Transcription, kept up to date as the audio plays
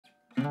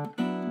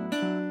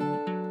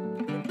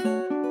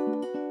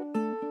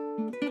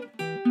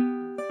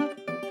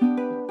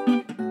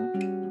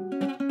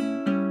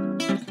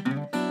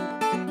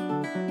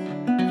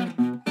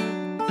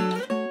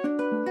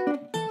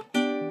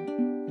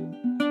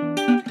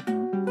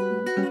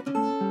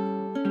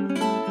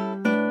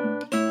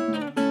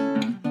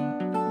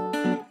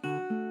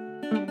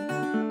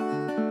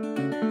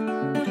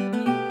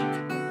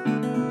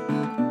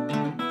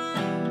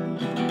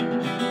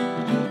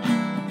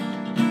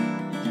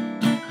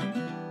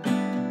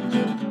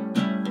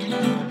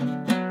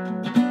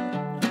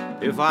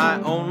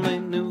I only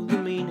knew the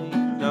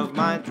meaning of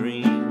my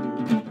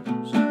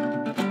dreams,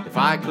 if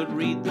I could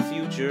read the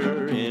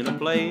future in a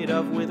plate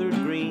of withered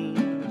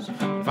greens,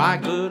 if I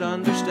could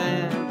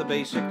understand the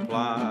basic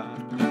plot,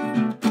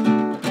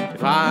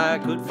 if I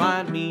could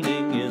find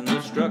meaning in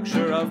the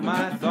structure of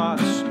my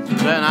thoughts,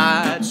 then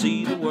I'd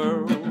see the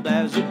world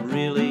as it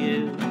really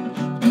is,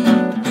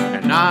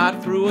 and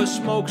not through a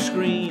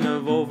smokescreen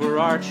of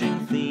overarching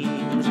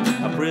themes,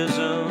 a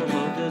prism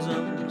of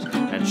isms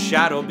and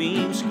shadow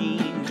beam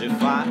schemes,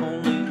 if I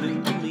only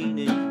knew the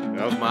meaning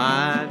of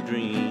my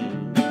dreams.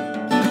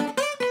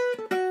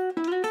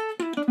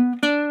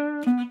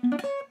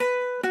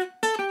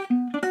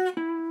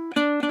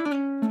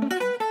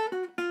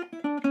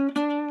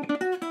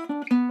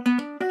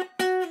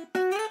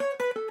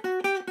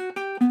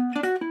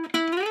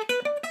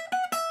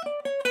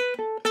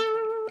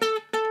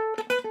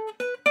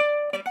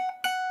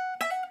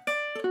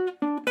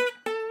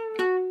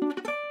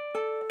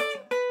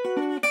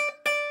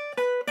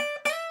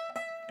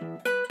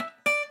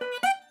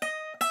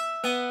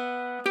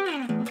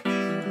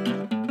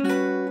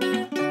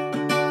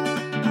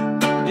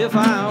 If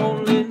I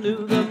only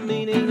knew the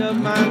meaning of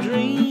my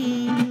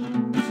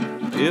dreams,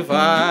 if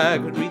I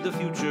could read the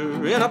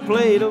future in a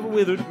plate of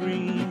withered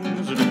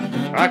greens,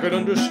 I could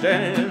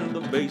understand the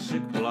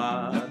basic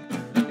plot,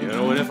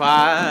 and if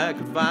I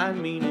could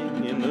find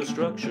meaning in the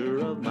structure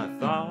of my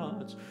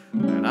thoughts,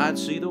 then I'd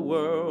see the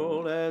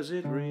world as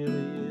it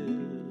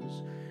really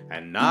is,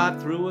 and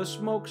not through a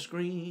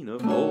smokescreen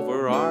of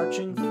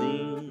overarching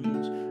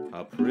themes,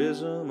 a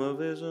prism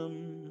of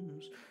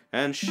isms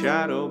and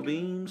shadow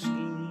beam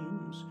schemes,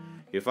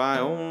 if I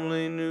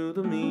only knew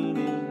the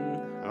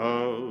meaning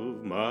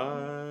of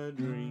my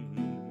dreams,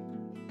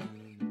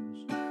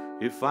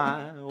 if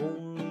I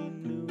only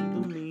knew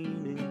the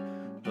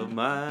meaning of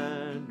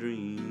my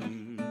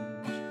dreams,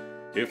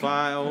 if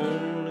I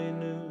only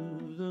knew